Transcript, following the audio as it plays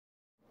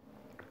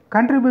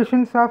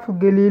Contributions of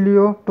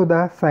Galileo to the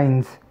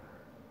science.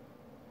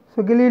 So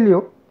Galileo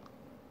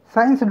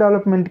science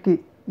డెవలప్మెంట్కి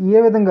ఏ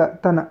విధంగా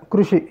తన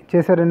కృషి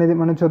చేశారనేది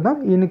మనం చూద్దాం.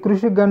 ఈయన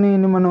కృషికి కానీ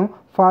ఈయన మనం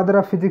ఫాదర్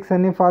ఆఫ్ ఫిజిక్స్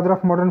అని, ఫాదర్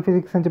ఆఫ్ మోడర్న్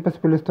ఫిజిక్స్ అని చెప్పేసి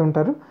పిలుస్తూ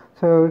ఉంటారు.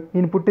 సో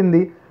ఈయన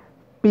పుట్టింది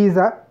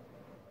పిజా,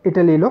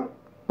 ఇటలీలో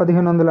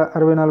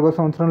 1564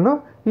 సంవత్సరంలో.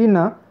 ఈయన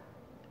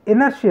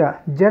ఇనర్షియా,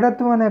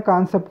 జడత్వం అనే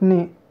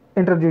కాన్సెప్ట్ని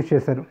ఇంట్రడ్యూస్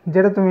చేశారు.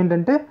 జడత్వం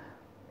ఏంటంటే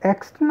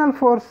ఎక్స్టర్నల్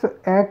ఫోర్స్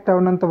యాక్ట్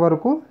అవనంత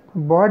వరకు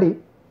బాడీ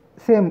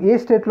సేమ్ ఏ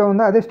స్టేట్లో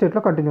ఉందో అదే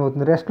స్టేట్లో కంటిన్యూ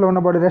అవుతుంది. రెస్ట్లో ఉన్న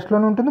బాడీ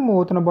రెస్ట్లోనే ఉంటుంది, మూవ్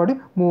అవుతున్న బాడీ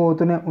మూవ్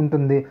అవుతూనే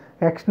ఉంటుంది.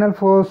 ఎక్స్టర్నల్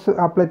ఫోర్స్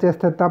అప్లై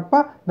చేస్తే తప్ప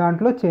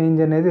దాంట్లో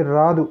చేంజ్ అనేది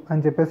రాదు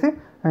అని చెప్పేసి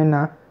ఆయన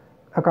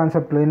ఆ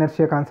కాన్సెప్ట్లో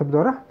ఇనర్షియా కాన్సెప్ట్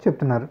ద్వారా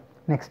చెప్తున్నారు.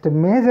 Next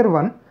major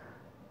one,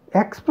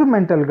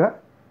 ఎక్స్పెరిమెంటల్గా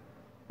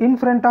in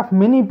front of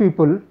many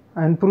people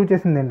ఆయన ప్రూవ్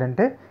చేసింది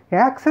ఏంటంటే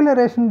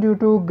acceleration due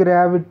to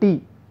gravity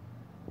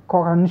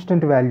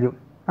constant value,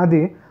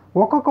 అది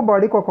ఒక్కొక్క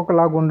బాడీకి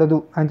ఒక్కొక్కలాగా ఉండదు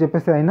అని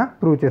చెప్పేసి ఆయన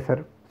ప్రూవ్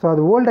చేశారు. సో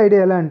అది ఓల్డ్ ఐడియా.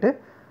 ఎలా అంటే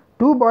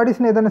 2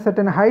 బాడీస్ని ఏదైనా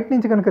సర్టెన్ హైట్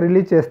నుంచి కనుక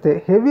రిలీజ్ చేస్తే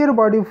heavier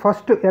body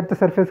first earth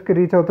సర్ఫేస్కి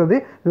reach అవుతుంది,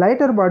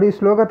 లైటర్ బాడీ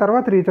స్లోగా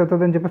తర్వాత రీచ్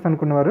అవుతుంది అని చెప్పేసి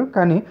అనుకునేవారు.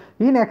 కానీ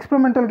ఈయన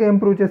ఎక్స్పెరిమెంటల్గా ఏం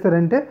ప్రూవ్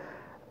చేశారంటే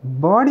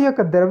బాడీ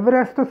యొక్క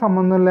ద్రవ్యరాశితో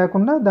సంబంధం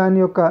లేకుండా, దాని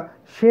యొక్క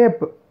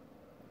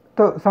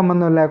షేప్తో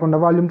సంబంధం లేకుండా,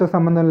 వాల్యూమ్తో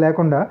సంబంధం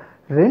లేకుండా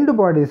 2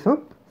 బాడీస్,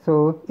 సో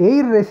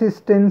ఎయిర్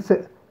రెసిస్టెన్స్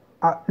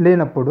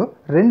లేనప్పుడు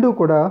 2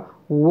 కూడా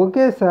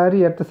ఒకేసారి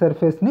ఎర్త్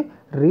సర్ఫేస్ని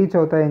రీచ్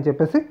అవుతాయని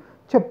చెప్పేసి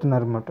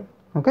చెప్తున్నారు అన్నమాట.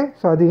 ఓకే,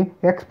 సో అది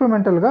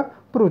ఎక్స్పెరిమెంటల్గా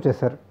ప్రూవ్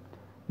చేశారు.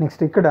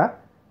 నెక్స్ట్ ఇక్కడ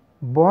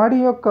బాడీ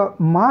యొక్క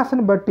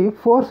మాస్ని బట్టి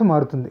ఫోర్స్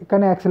మారుతుంది,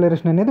 కానీ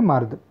యాక్సిలరేషన్ అనేది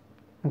మారదు.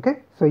 ఓకే,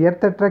 సో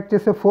ఎర్త్ అట్రాక్ట్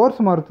చేసే ఫోర్స్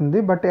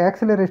మారుతుంది, బట్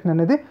యాక్సిలరేషన్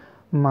అనేది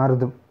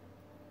మారదు.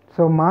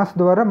 సో మాస్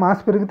ద్వారా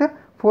మాస్ పెరిగితే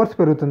ఫోర్స్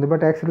పెరుగుతుంది,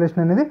 బట్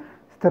యాక్సిలరేషన్ అనేది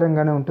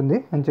స్థిరంగానే ఉంటుంది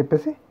అని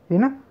చెప్పేసి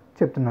ఈయన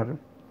చెప్తున్నారు.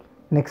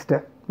 నెక్స్ట్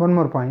వన్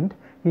మోర్ పాయింట్,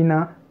 ఈయన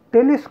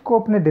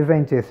టెలిస్కోప్ని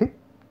డిజైన్ చేసి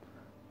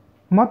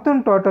మొత్తం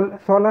టోటల్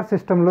సోలార్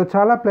సిస్టంలో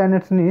చాలా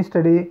ప్లానెట్స్ని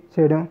స్టడీ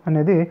చేయడం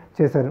అనేది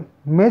చేశారు.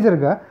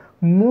 మేజర్గా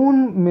మూన్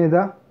మీద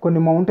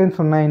కొన్ని మౌంటైన్స్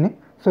ఉన్నాయని,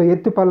 సో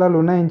ఎత్తు పల్లాలు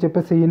ఉన్నాయని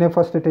చెప్పేసి ఈయనే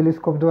ఫస్ట్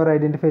టెలిస్కోప్ ద్వారా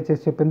ఐడెంటిఫై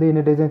చేసి చెప్పింది,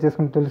 ఈయన డిజైన్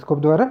చేసుకున్న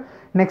టెలిస్కోప్ ద్వారా.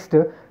 నెక్స్ట్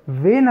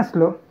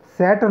వీనస్లో,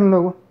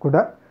 శాటర్న్లో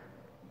కూడా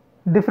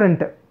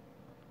డిఫరెంట్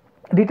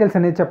డీటెయిల్స్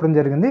అనేది చెప్పడం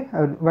జరిగింది.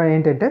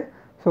 ఏంటంటే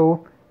సో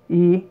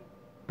ఈ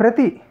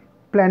ప్రతి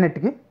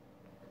ప్లానెట్కి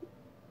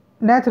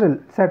న్యాచురల్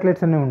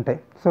శాటిలైట్స్ అనేవి ఉంటాయి.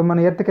 సో మన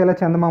ఎర్త్కి ఎలా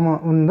చందమామ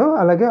ఉందో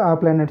అలాగే ఆ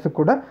ప్లానెట్స్కి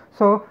కూడా.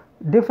 సో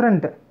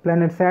డిఫరెంట్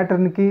ప్లానెట్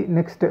శాటర్న్కి,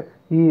 నెక్స్ట్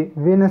ఈ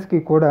వీనస్కి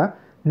కూడా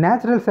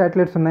న్యాచురల్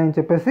శాటిలైట్స్ ఉన్నాయని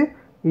చెప్పేసి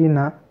ఈయన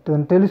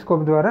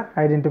టెలిస్కోప్ ద్వారా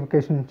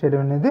ఐడెంటిఫికేషన్ చేయడం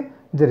అనేది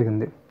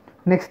జరిగింది.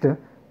 నెక్స్ట్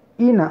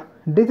ఈయన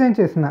డిజైన్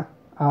చేసిన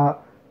ఆ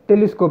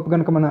టెలిస్కోప్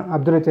కనుక మనం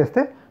అబ్జర్వ్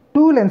చేస్తే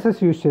 2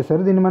 లెన్సెస్ యూజ్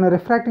చేశారు. దీన్ని మనం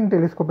రిఫ్రాక్టింగ్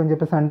టెలిస్కోప్ అని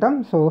చెప్పేసి అంటాం.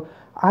 సో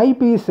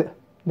ఐపీస్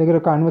దగ్గర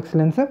convex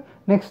lens,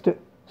 next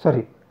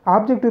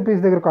objective piece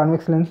దగ్గర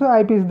కాన్వెక్స్ లెన్స్,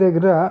 ఐపీస్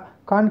దగ్గర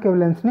కాన్కేవ్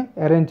లెన్స్ని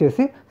అరేంజ్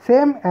చేసి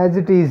same as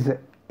it is,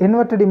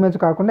 inverted image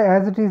కాకుండా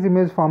as it is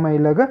image form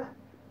అయ్యేలాగా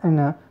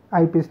ఆయన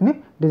ఐపీస్ని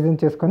డిజైన్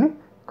చేసుకొని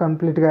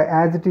కంప్లీట్గా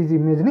యాజ్ ఇట్ ఈజ్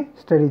ఇమేజ్ని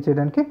స్టడీ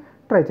చేయడానికి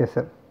ట్రై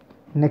చేశారు.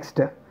 Next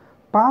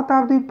path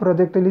of the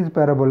projectile is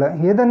parabola.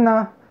 ఏదన్నా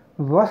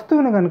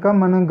వస్తువుని కనుక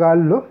మనం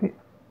గాలిలో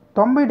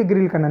 90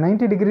 డిగ్రీల కన్నా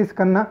 90 డిగ్రీస్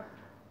కన్నా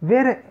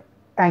వేరే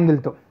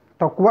యాంగిల్తో,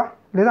 తక్కువ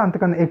లేదా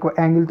అంతకన్నా ఎక్కువ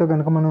యాంగిల్తో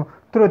కనుక మనం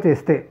త్రో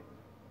చేస్తే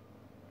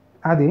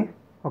అది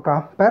ఒక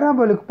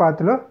పారాబోలిక్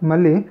పాత్లో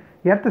మళ్ళీ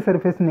ఎర్త్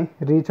సర్ఫేస్ని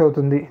రీచ్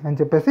అవుతుంది అని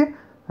చెప్పేసి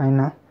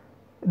ఆయన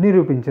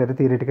నిరూపించారు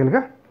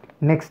థియరిటికల్గా.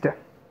 నెక్స్ట్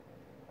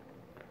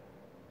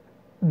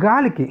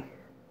గాలికి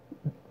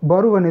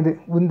బరువు అనేది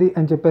ఉంది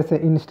అని చెప్పేసి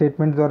ఈ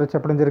స్టేట్మెంట్ ద్వారా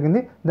చెప్పడం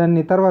జరిగింది.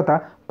 దాన్ని తర్వాత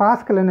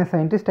పాస్కల్ అనే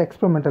సైంటిస్ట్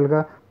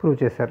ఎక్స్పెరిమెంటల్గా ప్రూవ్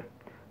చేశారు.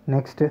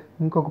 నెక్స్ట్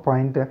ఇంకొక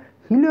పాయింట్,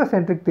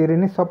 హీలియోసెంట్రిక్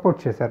థియరీని సపోర్ట్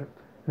చేశారు.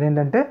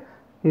 ఏంటంటే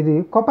ఇది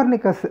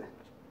కోపర్నికస్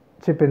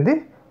చెప్పింది.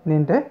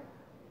 ఏంటంటే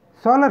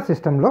సోలార్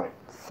సిస్టంలో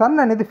సన్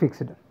అనేది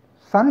ఫిక్స్డ్,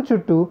 సన్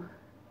చుట్టూ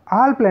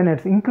ఆల్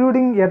ప్లానెట్స్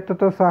ఇంక్లూడింగ్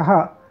ఎర్త్తో సహా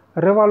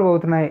రివాల్వ్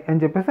అవుతున్నాయి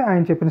అని చెప్పేసి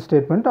ఆయన చెప్పిన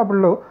స్టేట్మెంట్.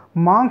 అప్పుడు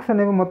మాంక్స్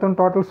అనేవి మొత్తం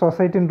టోటల్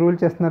సొసైటీని రూల్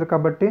చేస్తున్నారు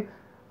కాబట్టి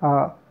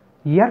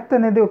ఎర్త్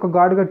అనేది ఒక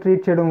గాడ్గా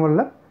ట్రీట్ చేయడం వల్ల,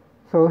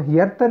 సో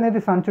ఎర్త్ అనేది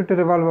సన్ చుట్టూ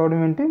రివాల్వ్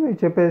అవ్వడం ఏంటి, మీరు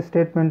చెప్పే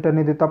స్టేట్మెంట్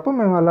అనేది తప్పు,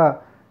 మేము అలా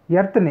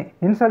ఎర్త్ని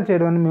ఇన్సల్ట్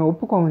చేయడం అని మేము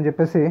ఒప్పుకోమని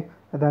చెప్పేసి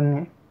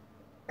దాన్ని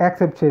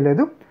యాక్సెప్ట్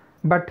చేయలేదు.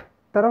 బట్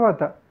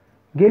తర్వాత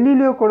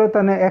గెలీలియో కూడా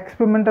తన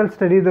ఎక్స్పెరిమెంటల్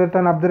స్టడీ ద్వారా,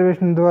 తన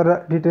అబ్జర్వేషన్ ద్వారా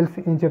డీటెయిల్స్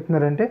ఏం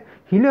చెప్తున్నారంటే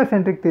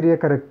హీలియోసెంట్రిక్ థియరీ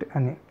కరెక్ట్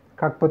అని.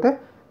 కాకపోతే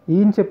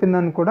ఈయన చెప్పిన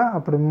దాన్ని కూడా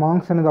అప్పుడు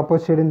మాంక్స్ అనేది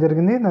అపోజ్ చేయడం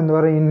జరిగింది. దాని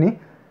ద్వారా ఈయన్ని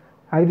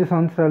 5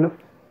 సంవత్సరాలు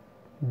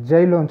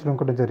జైల్లో ఉంచడం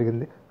కూడా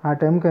జరిగింది. ఆ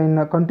టైంకి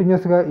ఆయన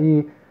కంటిన్యూస్గా ఈ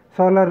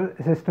సోలార్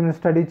సిస్టమ్ని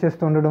స్టడీ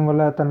చేస్తూ ఉండడం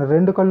వల్ల తన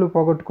 2 కళ్ళు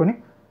పోగొట్టుకొని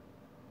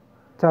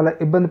చాలా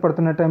ఇబ్బంది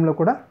పడుతున్న టైంలో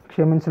కూడా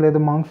క్షమించలేదు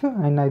మాంక్స్.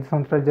 ఆయన 5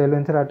 సంవత్సరాలు జైల్లో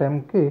ఉంచారు. ఆ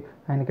టైంకి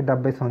ఆయనకి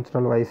 70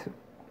 సంవత్సరాల వయసు.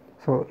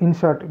 సో ఇన్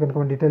షార్ట్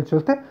కనుక డీటెయిల్స్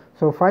చూస్తే,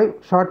 సో 5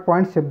 షార్ట్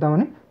పాయింట్స్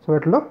చెప్దామని. సో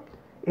వాటిలో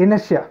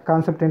ఇనర్షియా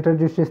కాన్సెప్ట్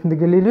ఇంట్రడ్యూస్ చేసింది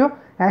Galileo.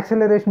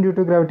 Acceleration due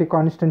to gravity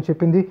constant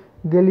చెప్పింది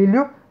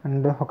గెలీలియో.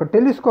 అండ్ ఒక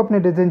టెలిస్కోప్ని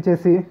డిజైన్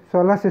చేసి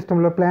సోలార్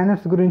సిస్టంలో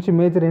ప్లానెట్స్ గురించి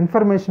మేజర్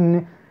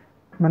ఇన్ఫర్మేషన్ని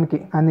మనకి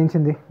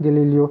అందించింది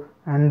Galileo.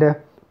 And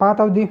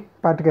path of the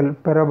particle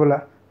parabola,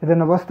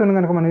 ఏదైనా వస్తువుని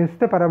కనుక మనం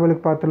ఇస్తే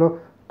పరాబోలిక్ పాత్లో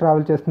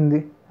ట్రావెల్ చేస్తుంది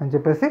అని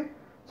చెప్పేసి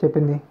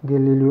చెప్పింది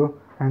గెలీలియో.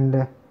 అండ్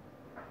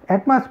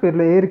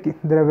అట్మాస్ఫియర్లో ఎయిర్కి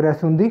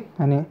ద్రవ్యరాశి ఉంది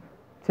అని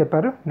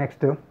చెప్పారు.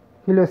 నెక్స్ట్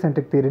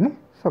హీలియోసెంట్రిక్ థియరీని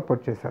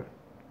సపోర్ట్ చేశారు.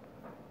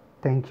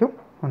 Thank you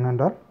one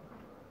and all.